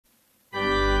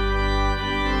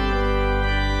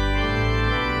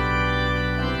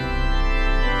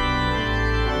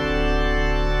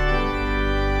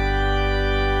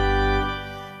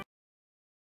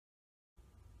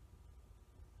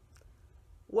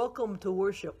welcome to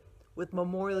worship with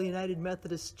Memorial United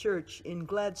Methodist Church in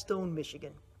Gladstone,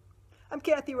 Michigan. I'm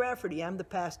Kathy Rafferty, I'm the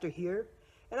pastor here,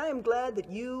 and I am glad that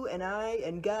you and I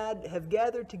and God have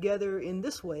gathered together in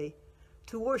this way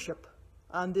to worship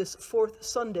on this fourth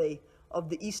Sunday of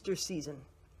the Easter season.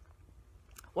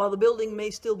 While the building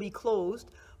may still be closed,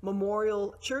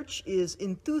 Memorial Church is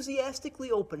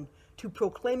enthusiastically open to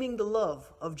proclaiming the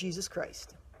love of Jesus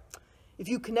Christ. If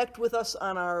you connect with us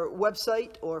on our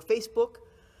website or Facebook,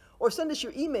 or send us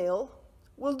your email,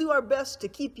 we'll do our best to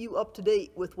keep you up to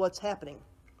date with what's happening,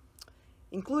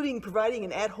 including providing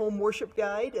an at-home worship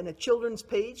guide and a children's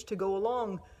page to go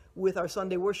along with our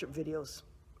Sunday worship videos.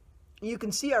 You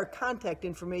can see our contact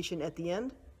information at the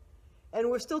end, and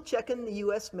we're still checking the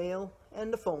U.S. mail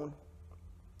and the phone.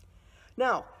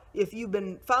 Now, if you've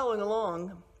been following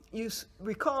along, you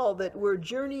recall that we're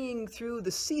journeying through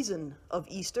the season of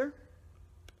Easter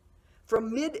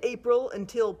from mid-April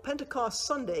until Pentecost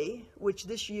Sunday, which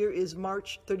this year is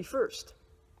March 31st.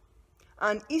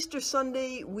 On Easter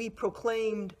Sunday, we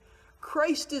proclaimed,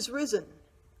 "Christ is risen.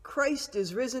 Christ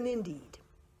is risen indeed."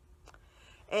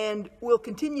 And we'll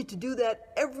continue to do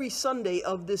that every Sunday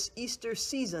of this Easter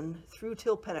season through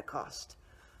till Pentecost.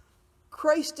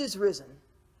 Christ is risen.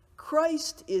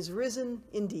 Christ is risen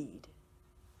indeed.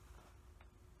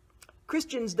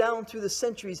 Christians down through the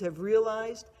centuries have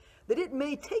realized that it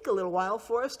may take a little while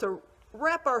for us to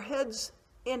wrap our heads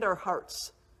and our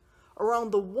hearts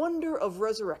around the wonder of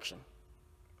resurrection.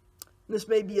 This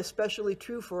may be especially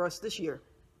true for us this year.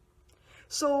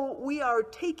 So we are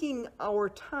taking our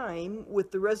time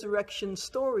with the resurrection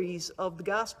stories of the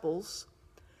Gospels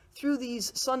through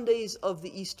these Sundays of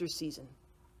the Easter season.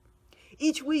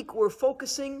 Each week we're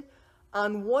focusing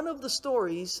on one of the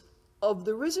stories of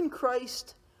the risen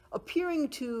Christ appearing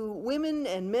to women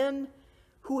and men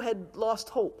who had lost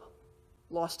hope,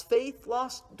 lost faith,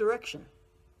 lost direction.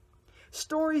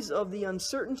 Stories of the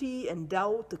uncertainty and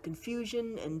doubt, the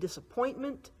confusion and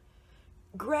disappointment,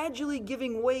 gradually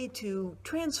giving way to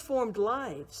transformed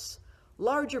lives,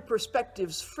 larger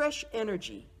perspectives, fresh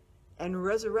energy, and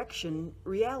resurrection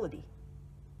reality.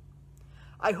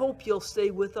 I hope you'll stay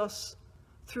with us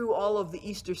through all of the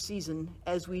Easter season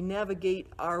as we navigate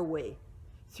our way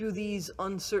through these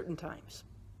uncertain times.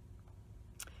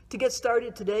 To get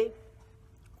started today,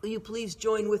 will you please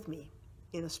join with me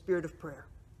in a spirit of prayer?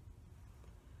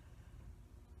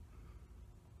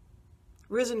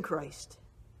 Risen Christ,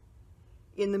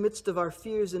 in the midst of our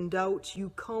fears and doubts,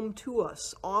 you come to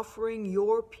us offering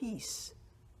your peace,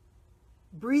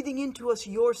 breathing into us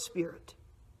your spirit.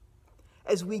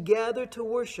 As we gather to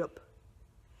worship,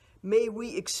 may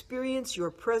we experience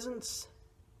your presence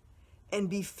and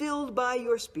be filled by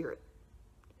your spirit,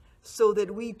 so that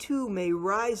we too may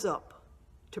rise up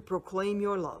to proclaim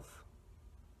your love.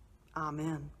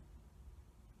 Amen.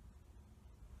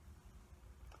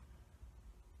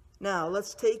 Now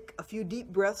let's take a few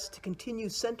deep breaths to continue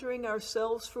centering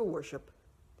ourselves for worship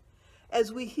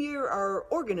as we hear our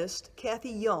organist,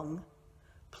 Kathy Young,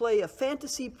 play a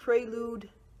fantasy prelude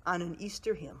on an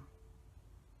Easter hymn.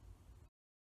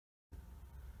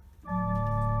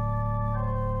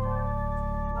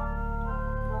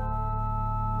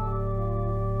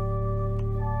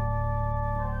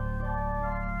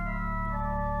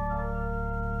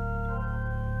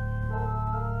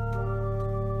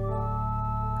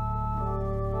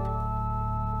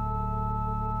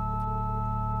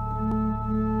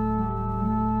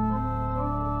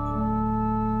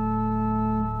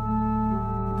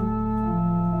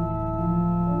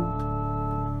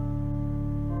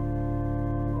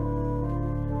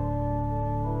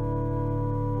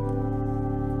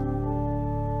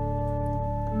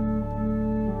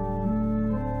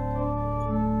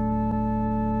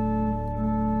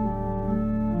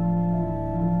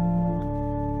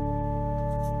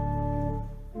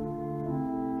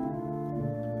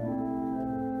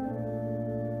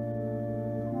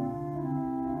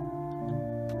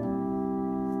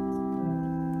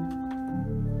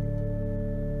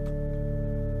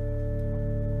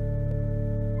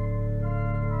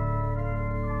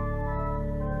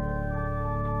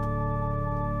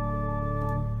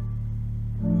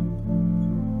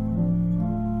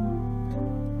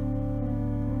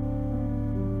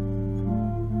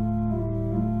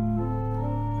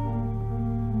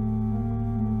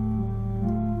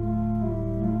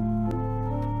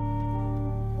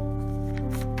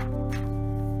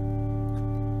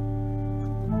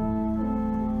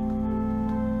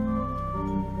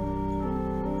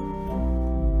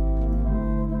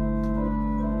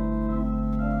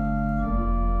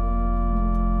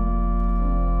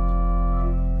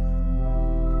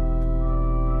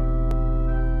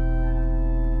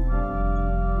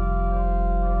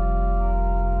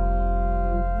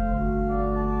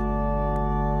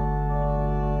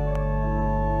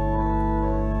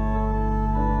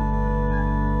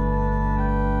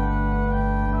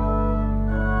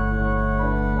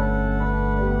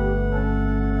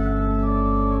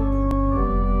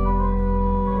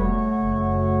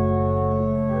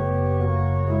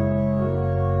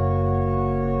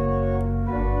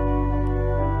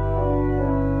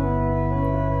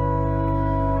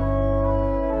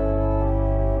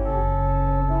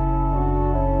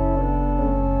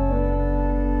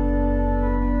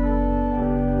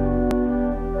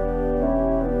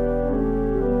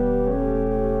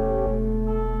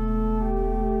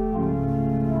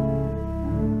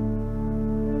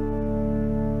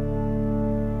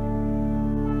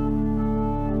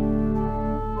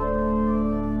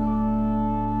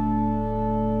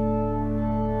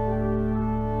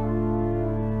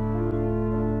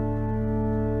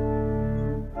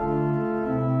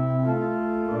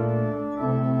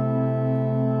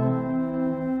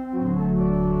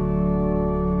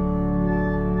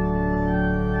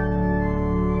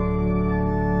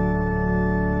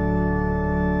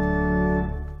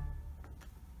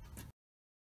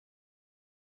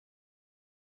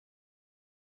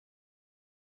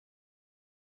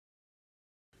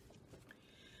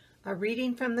 A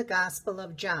reading from the Gospel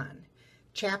of John,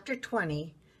 chapter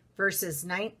 20, verses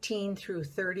 19 through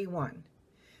 31.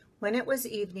 When it was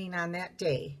evening on that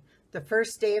day, the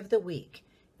first day of the week,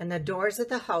 and the doors of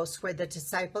the house where the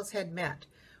disciples had met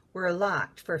were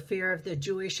locked for fear of the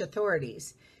Jewish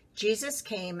authorities, Jesus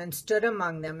came and stood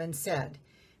among them and said,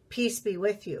 "Peace be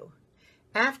with you."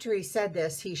 After he said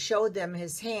this, he showed them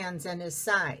his hands and his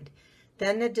side.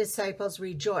 Then the disciples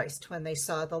rejoiced when they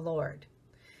saw the Lord.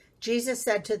 Jesus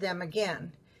said to them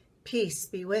again, "Peace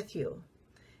be with you.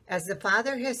 As the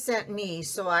Father has sent me,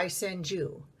 so I send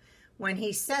you." When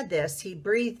he said this, he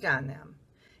breathed on them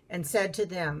and said to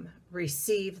them,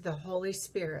 "Receive the Holy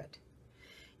Spirit.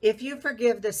 If you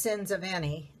forgive the sins of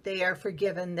any, they are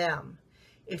forgiven them.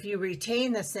 If you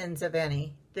retain the sins of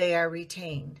any, they are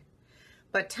retained."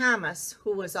 But Thomas,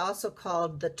 who was also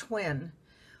called the Twin,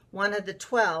 one of the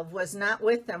 12, was not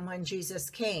with them when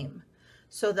Jesus came.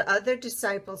 So the other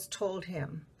disciples told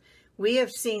him, "We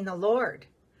have seen the Lord."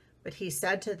 But he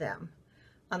said to them,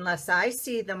 "Unless I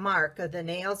see the mark of the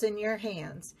nails in your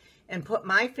hands, and put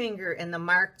my finger in the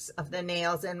marks of the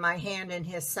nails and my hand in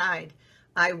his side,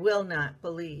 I will not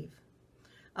believe."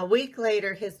 A week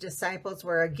later, his disciples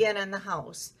were again in the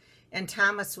house, and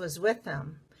Thomas was with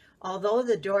them. Although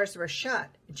the doors were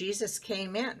shut, Jesus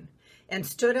came in and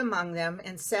stood among them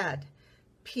and said,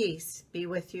 "Peace be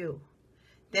with you."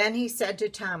 Then he said to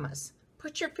Thomas,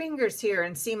 "Put your fingers here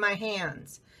and see my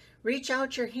hands. Reach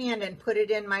out your hand and put it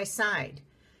in my side.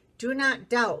 Do not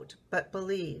doubt, but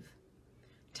believe."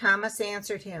 Thomas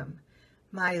answered him,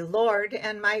 "My Lord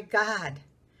and my God."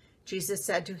 Jesus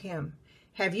said to him,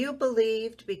 "Have you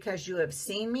believed because you have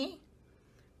seen me?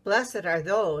 Blessed are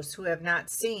those who have not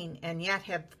seen and yet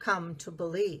have come to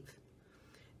believe."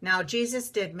 Now Jesus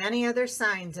did many other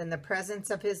signs in the presence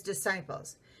of his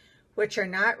disciples, which are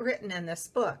not written in this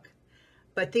book.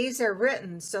 But these are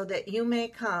written so that you may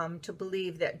come to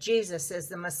believe that Jesus is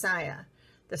the Messiah,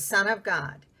 the Son of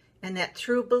God, and that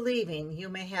through believing you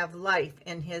may have life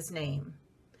in his name.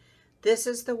 This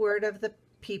is the word of the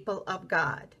people of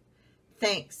God.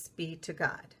 Thanks be to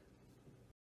God.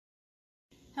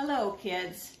 Hello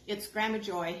kids, it's Grandma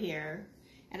Joy here,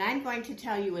 and I'm going to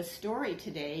tell you a story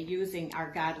today using our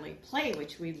godly play,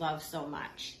 which we love so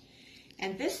much.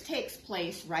 And this takes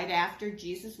place right after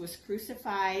Jesus was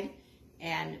crucified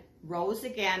and rose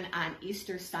again on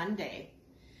Easter Sunday.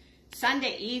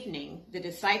 Sunday evening, the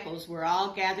disciples were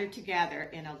all gathered together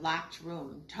in a locked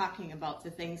room talking about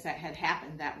the things that had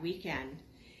happened that weekend.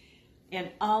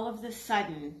 And all of a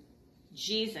sudden,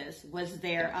 Jesus was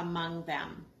there among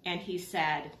them, and he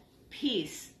said,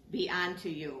 "Peace be unto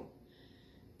you."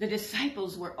 The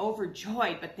disciples were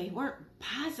overjoyed, but they weren't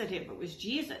positive it was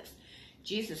Jesus.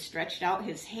 Jesus stretched out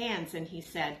his hands and he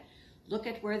said, "Look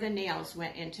at where the nails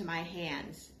went into my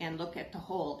hands, and look at the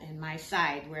hole in my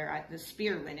side where the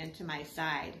spear went into my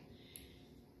side."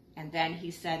 And then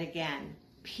he said again,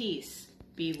 "Peace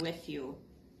be with you."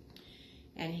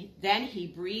 And then he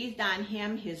breathed on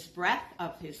him his breath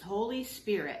of his Holy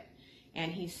Spirit,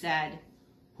 and he said,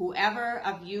 "Whoever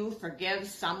of you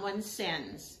forgives someone's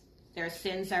sins, their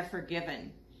sins are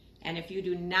forgiven. And if you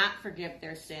do not forgive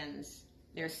their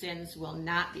sins will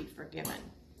not be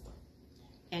forgiven."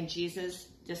 And Jesus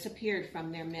disappeared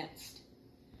from their midst.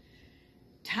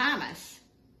 Thomas,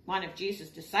 one of Jesus'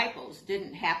 disciples,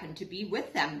 didn't happen to be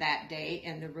with them that day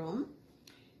in the room.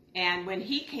 And when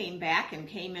he came back and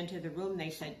came into the room, they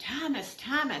said, "Thomas,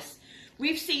 Thomas,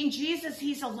 we've seen Jesus.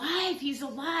 He's alive. He's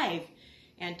alive."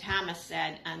 And Thomas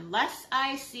said, "Unless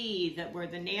I see that where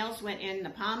the nails went in the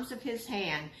palms of his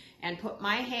hand and put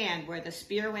my hand where the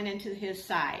spear went into his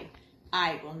side,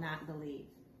 I will not believe."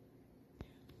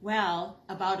 Well,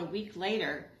 about a week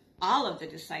later, all of the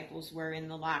disciples were in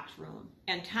the locked room,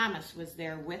 and Thomas was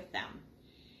there with them.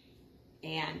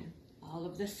 And all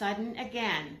of a sudden,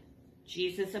 again,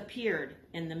 Jesus appeared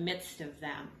in the midst of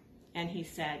them, and he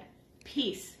said,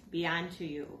 "Peace be unto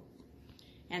you."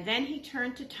 And then he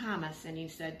turned to Thomas and he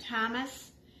said,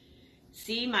 "Thomas,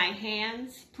 see my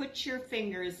hands? Put your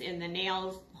fingers in the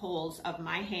nail holes of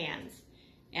my hands,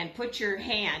 and put your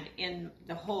hand in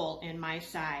the hole in my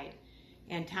side."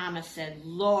 And Thomas said,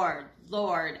 "Lord,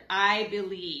 Lord, I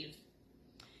believe."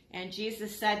 And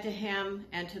Jesus said to him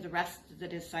and to the rest of the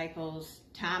disciples,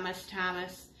 "Thomas,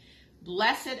 Thomas,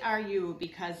 blessed are you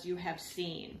because you have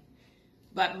seen,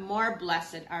 but more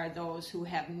blessed are those who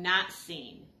have not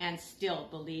seen and still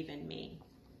believe in me."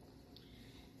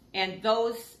 And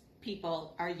those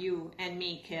people are you and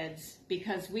me, kids,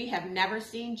 because we have never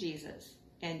seen Jesus,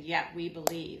 and yet we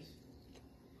believe.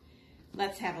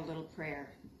 Let's have a little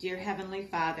prayer. Dear Heavenly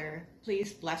Father,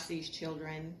 please bless these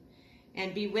children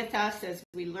and be with us as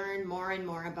we learn more and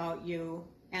more about you.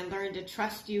 and learn to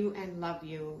trust you and love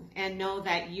you and know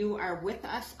that you are with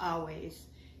us always.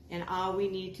 And all we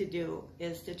need to do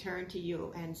is to turn to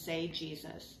you and say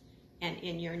Jesus. And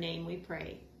in your name we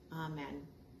pray. Amen.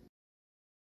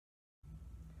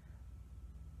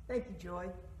 Thank you, Joy.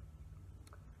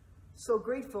 So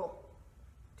grateful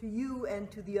to you and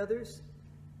to the others,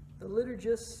 the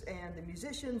liturgists and the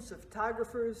musicians, the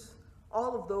photographers,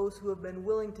 all of those who have been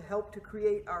willing to help to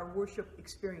create our worship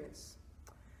experience.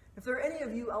 If there are any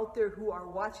of you out there who are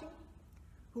watching,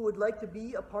 who would like to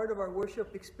be a part of our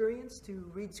worship experience,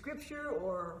 to read scripture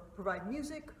or provide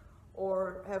music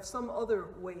or have some other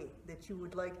way that you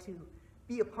would like to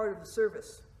be a part of the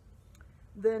service,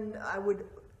 then I would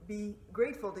be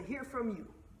grateful to hear from you,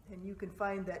 and you can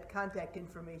find that contact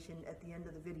information at the end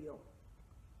of the video.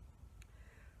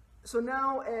 So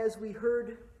now, as we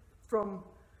heard from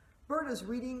Berta's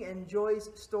reading and Joy's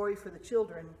story for the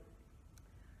children,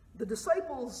 the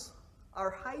disciples are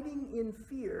hiding in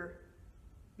fear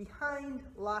behind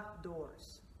locked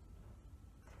doors.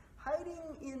 Hiding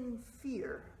in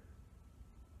fear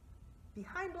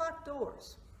behind locked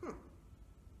doors.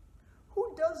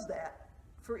 Who does that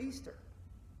for Easter?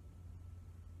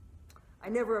 I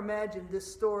never imagined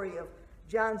this story of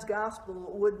John's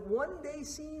Gospel would one day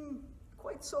seem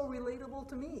quite so relatable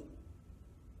to me.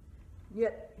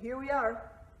 Yet here we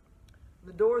are.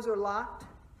 The doors are locked,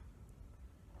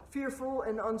 fearful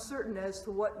and uncertain as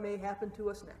to what may happen to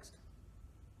us next.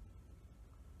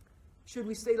 Should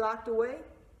we stay locked away?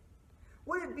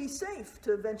 Would it be safe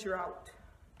to venture out?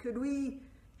 Could we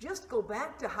just go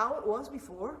back to how it was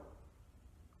before?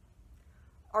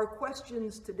 Our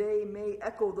questions today may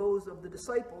echo those of the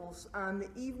disciples on the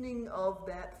evening of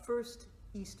that first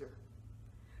Easter.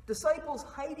 Disciples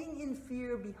hiding in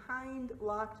fear behind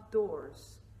locked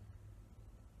doors,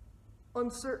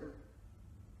 uncertain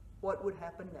what would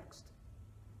happen next.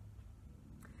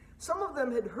 Some of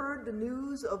them had heard the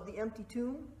news of the empty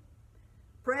tomb,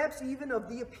 perhaps even of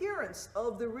the appearance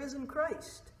of the risen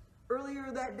Christ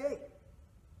earlier that day.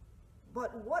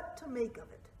 But what to make of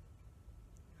it?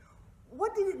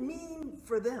 What did it mean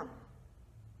for them?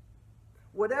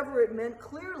 Whatever it meant,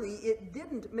 clearly it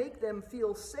didn't make them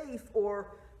feel safe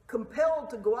or compelled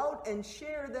to go out and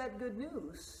share that good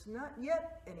news. Not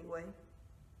yet, anyway.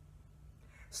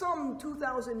 Some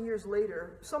 2,000 years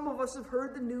later, some of us have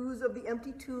heard the news of the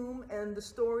empty tomb and the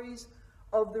stories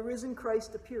of the risen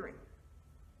Christ appearing.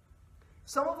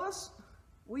 Some of us,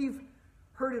 we've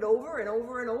heard it over and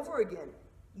over and over again,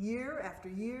 year after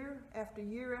year after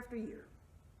year after year,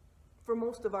 for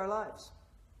most of our lives.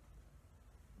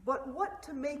 But what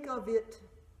to make of it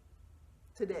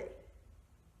today?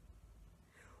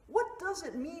 What does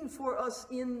it mean for us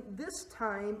in this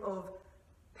time of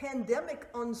pandemic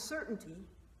uncertainty,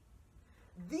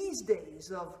 these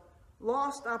days of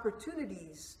lost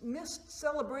opportunities, missed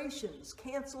celebrations,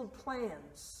 canceled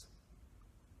plans,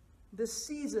 this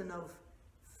season of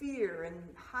fear and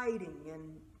hiding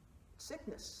and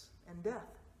sickness and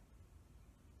death?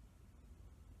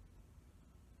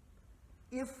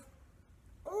 If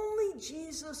only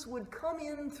Jesus would come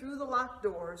in through the locked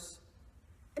doors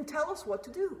and tell us what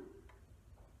to do.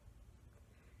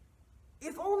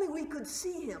 If only we could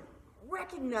see him,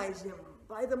 recognize him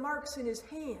by the marks in his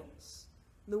hands,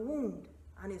 the wound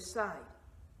on his side.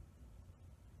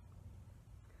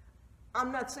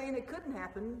 I'm not saying it couldn't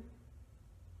happen,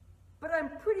 but I'm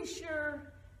pretty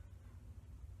sure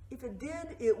if it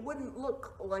did, it wouldn't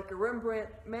look like a Rembrandt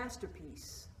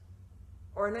masterpiece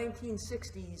or a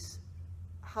 1960s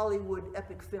Hollywood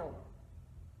epic film.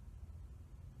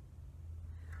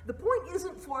 The point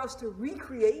isn't for us to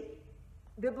recreate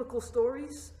biblical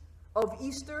stories of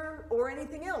Easter or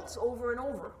anything else over and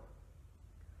over,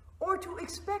 or to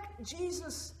expect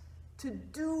Jesus to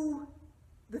do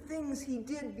the things he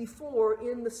did before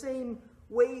in the same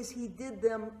ways he did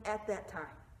them at that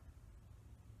time.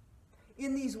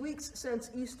 In these weeks since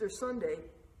Easter Sunday,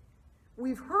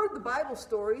 we've heard the Bible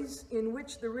stories in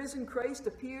which the risen Christ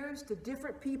appears to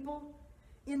different people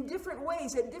in different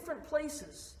ways at different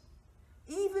places,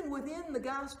 even within the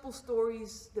gospel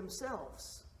stories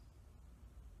themselves.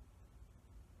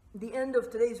 The end of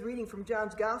today's reading from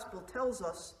John's Gospel tells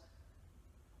us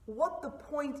what the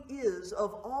point is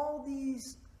of all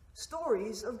these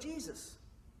stories of Jesus.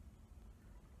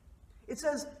 It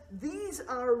says, "These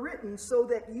are written so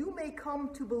that you may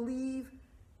come to believe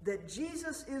that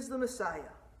Jesus is the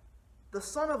Messiah, the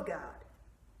Son of God,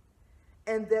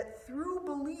 and that through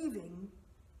believing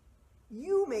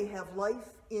you may have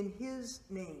life in his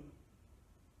name."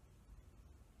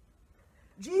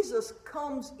 Jesus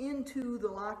comes into the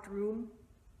locked room,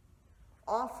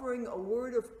 offering a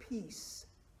word of peace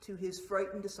to his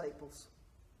frightened disciples.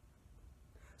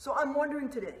 So I'm wondering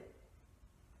today,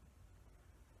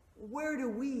 where do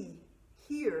we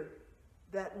hear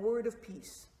that word of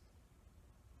peace?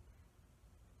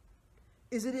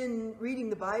 Is it in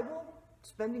reading the Bible,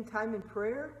 spending time in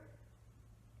prayer,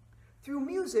 through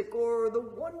music or the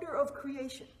wonder of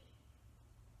creation?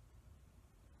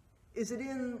 Is it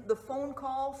in the phone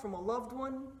call from a loved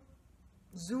one,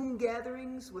 Zoom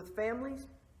gatherings with families,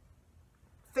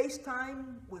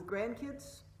 FaceTime with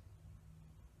grandkids?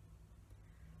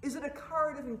 Is it a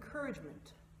card of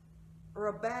encouragement or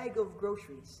a bag of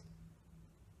groceries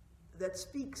that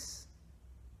speaks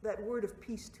that word of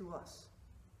peace to us?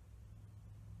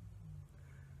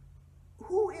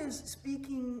 Who is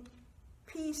speaking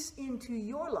peace into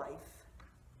your life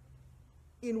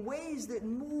in ways that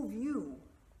move you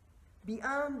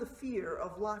beyond the fear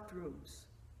of locked rooms?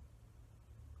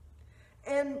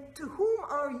 And to whom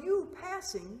are you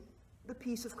passing the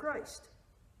peace of Christ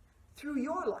through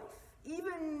your life,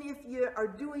 even if you are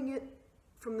doing it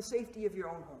from the safety of your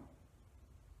own home?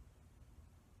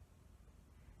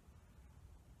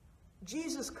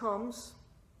 Jesus comes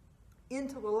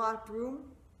into the locked room,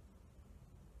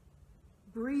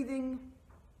 breathing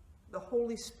the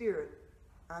Holy Spirit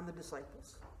on the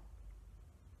disciples,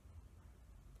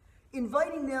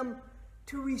 inviting them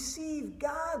to receive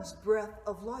God's breath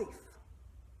of life.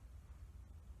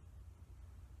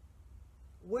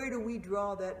 Where do we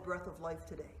draw that breath of life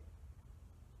today?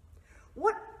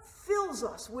 What fills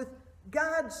us with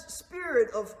God's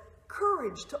spirit of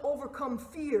courage to overcome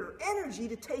fear, energy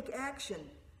to take action,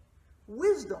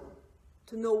 wisdom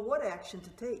to know what action to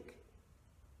take?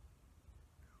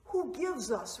 Who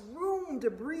gives us room to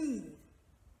breathe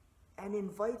and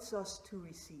invites us to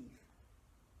receive?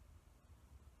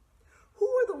 Who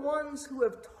are the ones who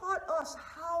have taught us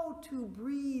how to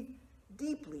breathe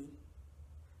deeply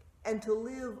and to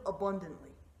live abundantly?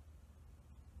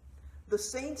 The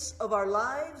saints of our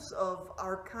lives, of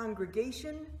our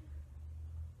congregation,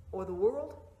 or the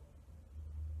world?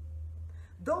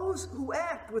 Those who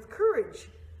act with courage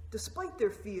despite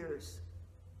their fears,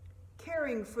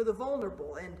 caring for the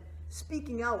vulnerable and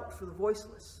speaking out for the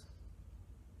voiceless.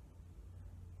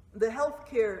 The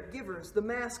healthcare givers, the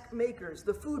mask makers,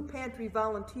 the food pantry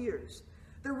volunteers,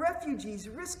 the refugees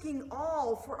risking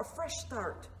all for a fresh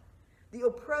start, the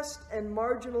oppressed and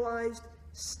marginalized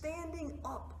standing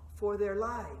up for their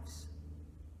lives.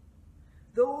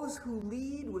 Those who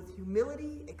lead with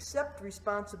humility, accept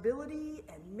responsibility,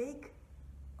 and make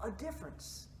a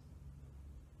difference.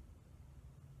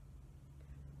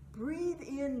 Breathe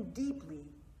in deeply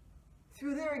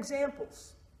through their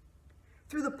examples,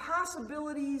 through the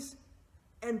possibilities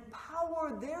and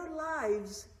power their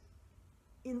lives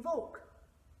invoke,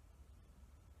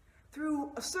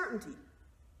 through a certainty,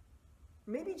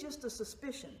 maybe just a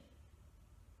suspicion,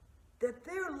 that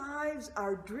their lives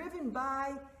are driven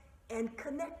by and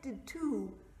connected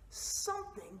to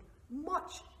something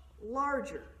much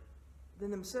larger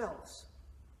than themselves.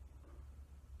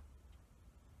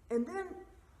 And then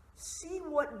see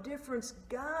what difference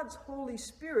God's Holy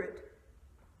Spirit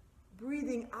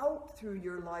breathing out through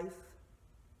your life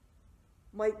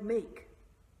might make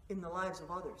in the lives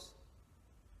of others.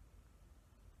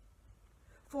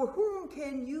 For whom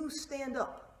can you stand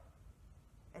up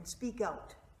and speak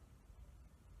out?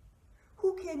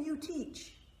 Who can you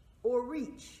teach or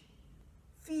reach,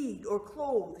 feed or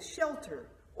clothe, shelter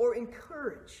or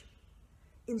encourage,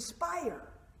 inspire,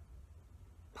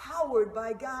 powered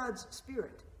by God's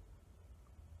Spirit?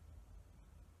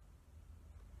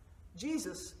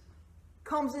 Jesus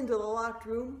comes into the locked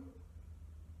room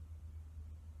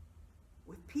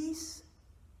with peace,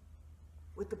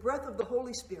 with the breath of the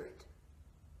Holy Spirit.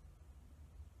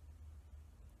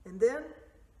 And then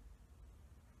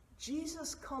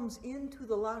Jesus comes into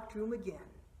the locked room again,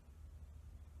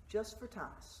 just for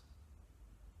Thomas,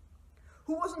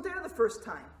 who wasn't there the first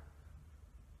time.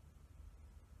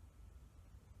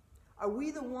 Are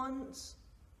we the ones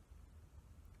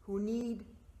who need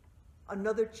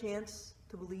another chance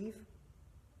to believe?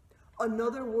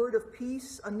 Another word of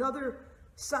peace? Another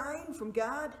sign from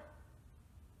God?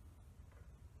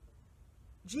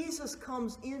 Jesus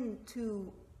comes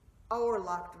into our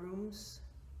locked rooms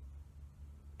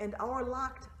and our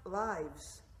locked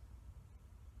lives.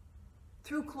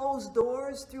 Through closed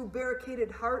doors, through barricaded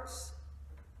hearts,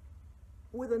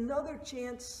 with another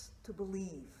chance to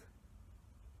believe,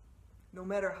 no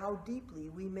matter how deeply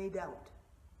we may doubt.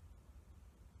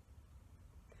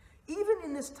 Even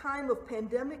in this time of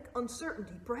pandemic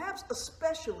uncertainty, perhaps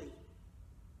especially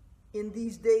in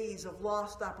these days of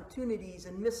lost opportunities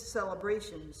and missed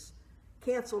celebrations,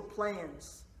 canceled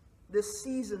plans, this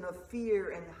season of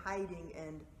fear and hiding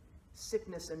and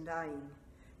sickness and dying,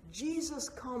 Jesus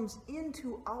comes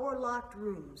into our locked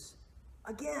rooms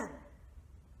again,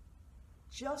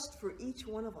 just for each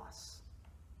one of us.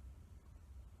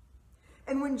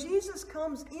 And when Jesus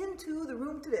comes into the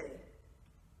room today,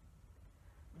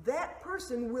 that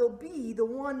person will be the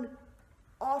one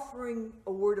offering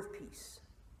a word of peace,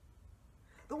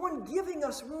 the one giving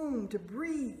us room to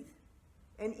breathe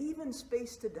and even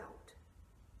space to doubt.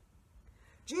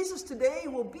 Jesus today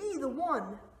will be the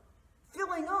one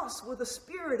filling us with a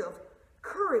spirit of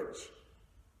courage,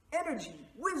 energy,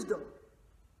 wisdom,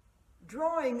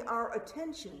 drawing our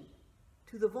attention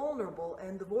to the vulnerable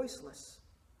and the voiceless.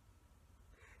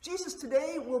 Jesus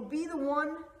today will be the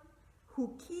one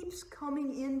who keeps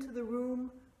coming into the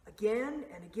room again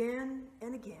and again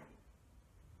and again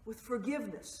with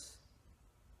forgiveness,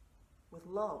 with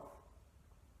love,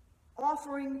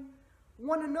 offering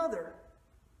one another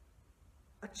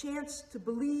a chance to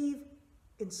believe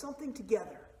in something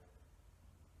together,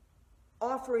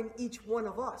 offering each one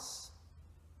of us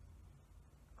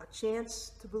a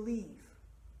chance to believe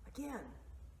again,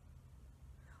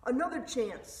 another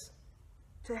chance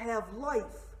to have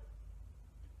life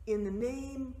in the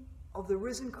name of the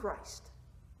risen Christ,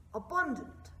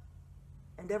 abundant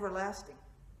and everlasting.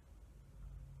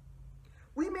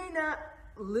 We may not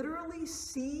literally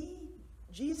see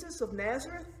Jesus of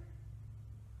Nazareth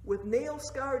with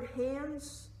nail-scarred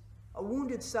hands, a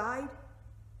wounded side,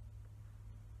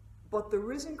 but the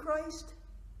risen Christ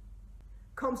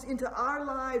comes into our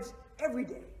lives every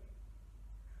day,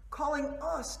 calling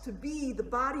us to be the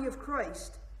body of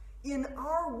Christ in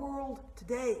our world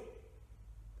today,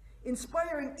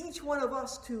 inspiring each one of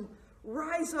us to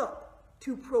rise up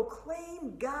to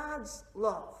proclaim God's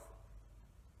love.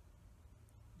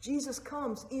 Jesus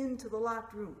comes into the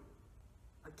locked room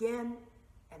again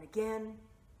and again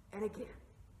and again.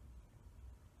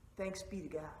 Thanks be to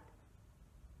God.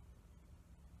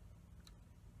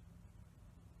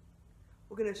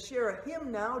 We're going to share a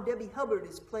hymn now. Debbie Hubbard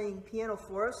is playing piano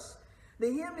for us.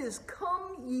 The hymn is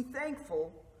Come Ye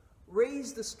Thankful,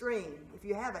 Raise the Strain. If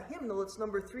you have a hymnal, it's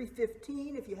number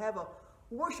 315. If you have a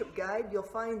worship guide, you'll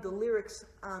find the lyrics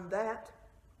on that.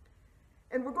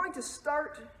 And we're going to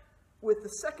start with the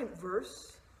second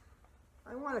verse.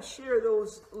 I want to share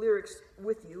those lyrics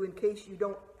with you in case you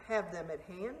don't have them at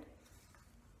hand.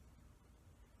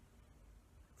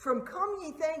 From Come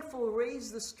Ye Thankful,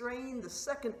 Raise the Strain, the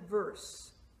second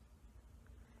verse.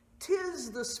 'Tis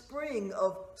the spring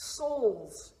of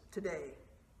souls today.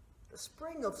 The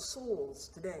spring of souls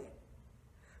today.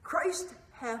 Christ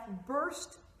hath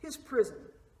burst his prison,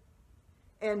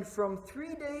 and from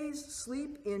 3 days'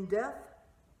 sleep in death,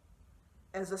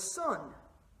 as a sun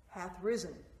hath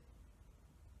risen.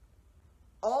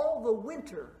 All the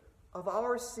winter of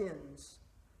our sins,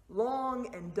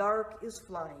 long and dark, is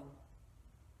flying.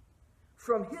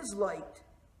 From his light,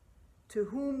 to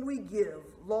whom we give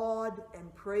laud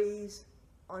and praise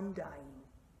undying.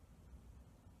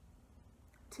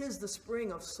 'Tis the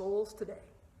spring of souls today.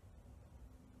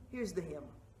 Here's the hymn.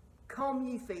 Come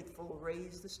ye faithful,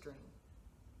 raise the strain.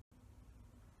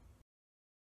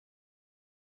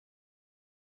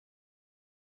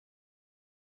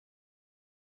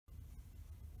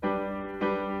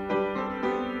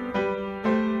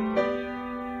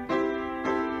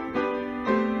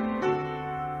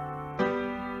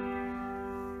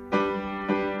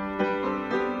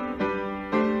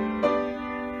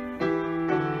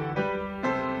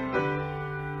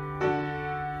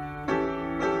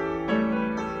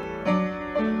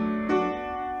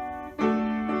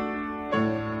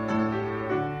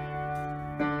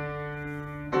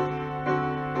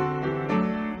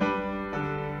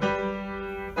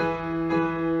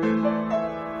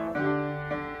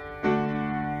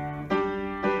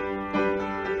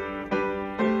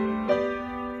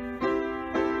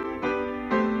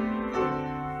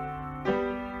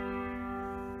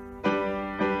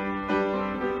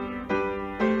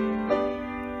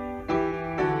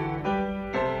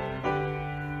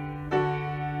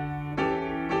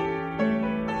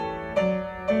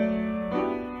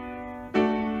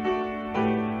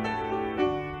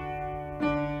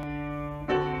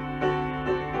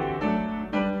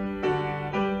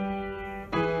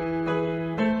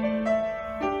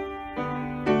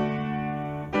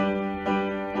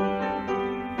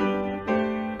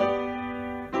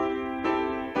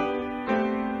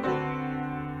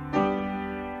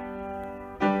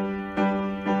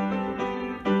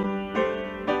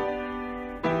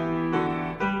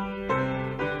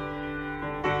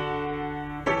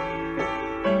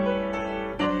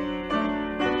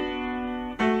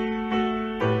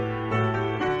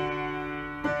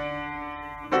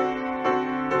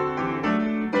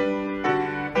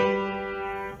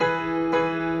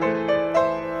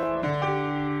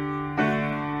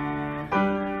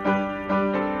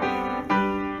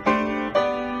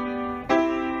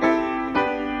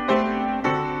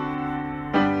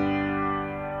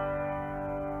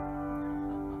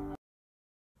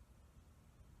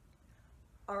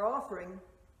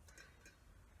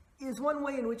 one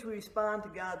way in which we respond to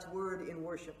God's word in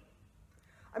worship.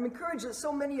 I'm encouraged that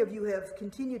so many of you have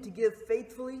continued to give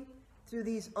faithfully through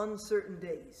these uncertain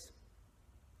days.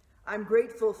 I'm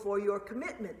grateful for your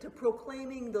commitment to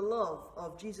proclaiming the love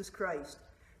of Jesus Christ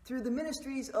through the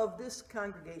ministries of this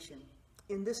congregation,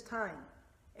 in this time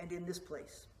and in this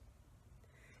place.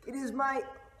 It is my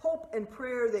hope and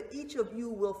prayer that each of you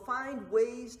will find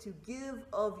ways to give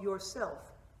of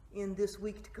yourself in this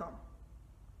week to come.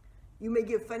 You may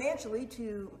give financially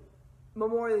to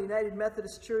Memorial United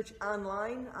Methodist Church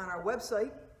online on our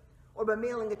website, or by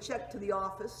mailing a check to the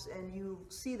office, and you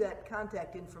see that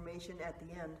contact information at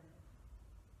the end.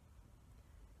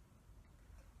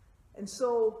 And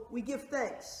so we give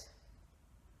thanks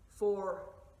for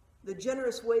the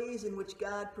generous ways in which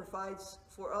God provides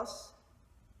for us,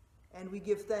 and we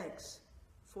give thanks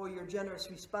for your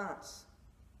generous response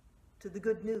to the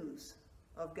good news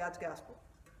of God's gospel.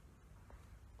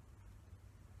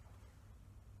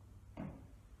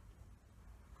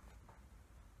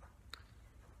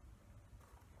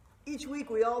 Each week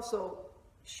we also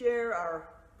share our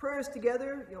prayers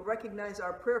together. You'll recognize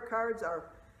our prayer cards,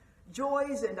 our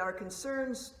joys and our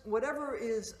concerns, whatever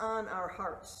is on our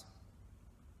hearts.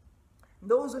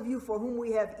 Those of you for whom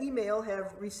we have email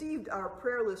have received our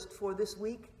prayer list for this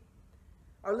week.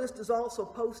 Our list is also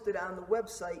posted on the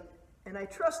website, and I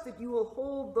trust that you will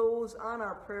hold those on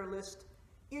our prayer list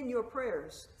in your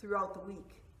prayers throughout the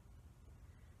week.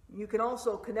 You can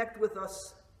also connect with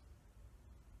us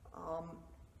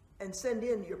and send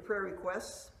in your prayer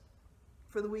requests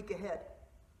for the week ahead.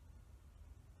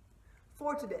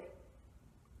 For today,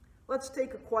 let's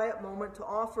take a quiet moment to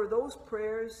offer those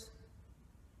prayers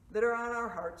that are on our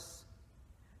hearts,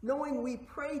 knowing we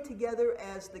pray together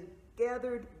as the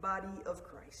gathered body of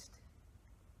Christ.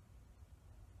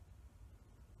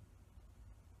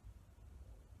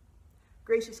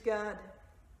 Gracious God,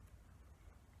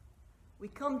 we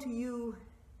come to you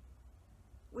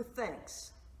with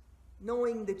thanks,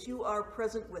 knowing that you are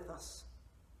present with us.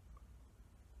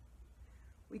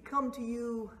 We come to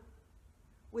you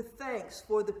with thanks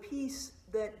for the peace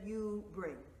that you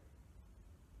bring,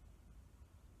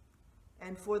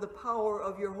 and for the power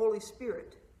of your Holy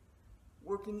Spirit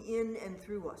working in and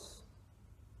through us.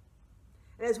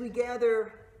 And as we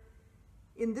gather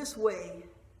in this way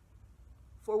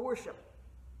for worship,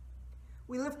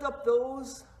 we lift up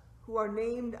those who are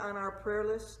named on our prayer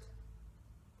list.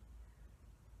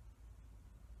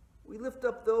 We lift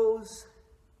up those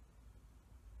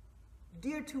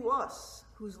dear to us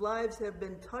whose lives have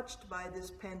been touched by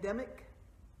this pandemic,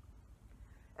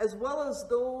 as well as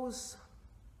those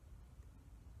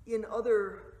in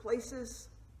other places,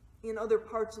 in other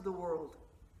parts of the world,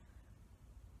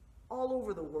 all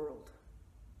over the world.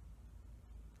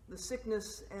 The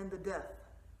sickness and the death,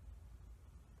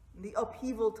 the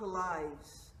upheaval to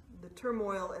lives, the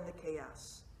turmoil and the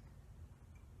chaos.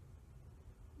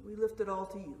 We lift it all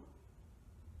to you.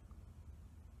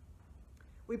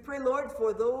 We pray, Lord,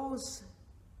 for those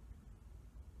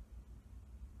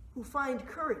who find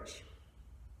courage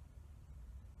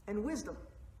and wisdom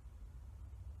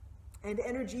and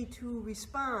energy to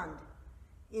respond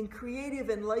in creative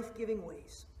and life-giving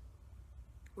ways.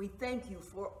 We thank you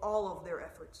for all of their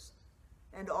efforts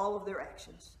and all of their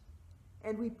actions.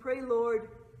 And we pray, Lord,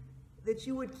 that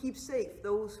you would keep safe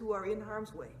those who are in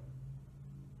harm's way.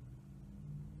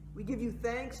 We give you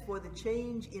thanks for the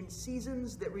change in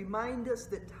seasons that remind us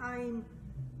that time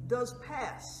does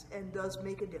pass and does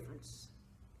make a difference.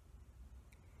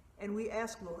 And we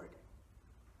ask, Lord,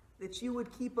 that you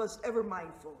would keep us ever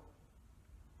mindful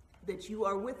that you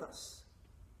are with us,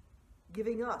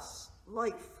 giving us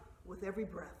life with every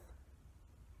breath,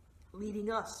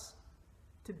 leading us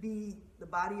to be the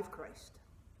body of Christ.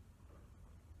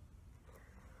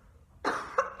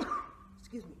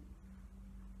 Excuse me.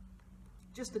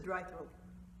 Just a dry throat.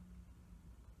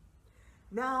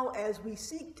 Now, as we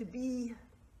seek to be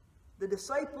the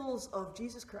disciples of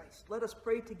Jesus Christ, let us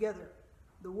pray together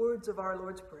the words of our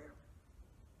Lord's Prayer.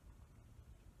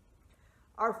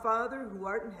 Our Father, who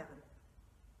art in heaven,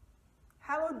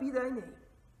 hallowed be thy name.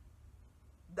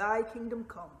 Thy kingdom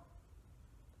come.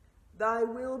 Thy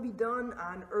will be done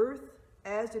on earth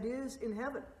as it is in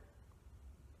heaven.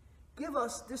 Give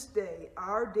us this day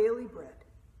our daily bread,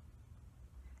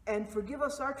 and forgive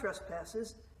us our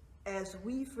trespasses as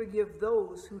we forgive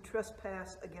those who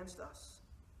trespass against us.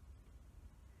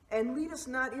 And lead us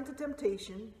not into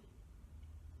temptation,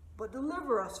 but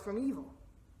deliver us from evil.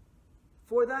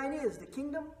 For thine is the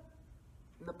kingdom,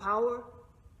 and the power,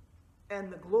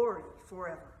 and the glory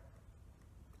forever.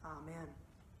 Amen.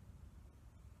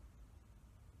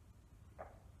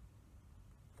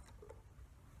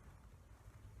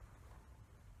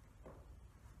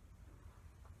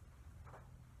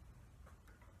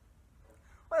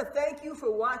 to thank you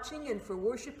for watching and for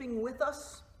worshiping with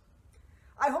us.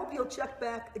 I hope you'll check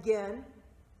back again.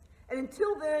 And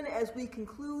until then, as we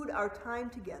conclude our time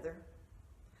together,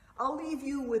 I'll leave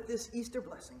you with this Easter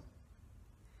blessing.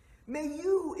 May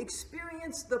you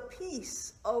experience the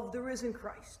peace of the risen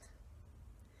Christ.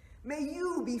 May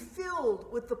you be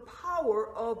filled with the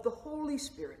power of the Holy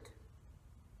Spirit.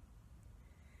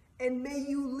 And may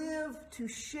you live to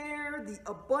share the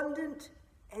abundant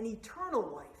and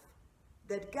eternal life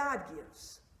that God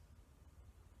gives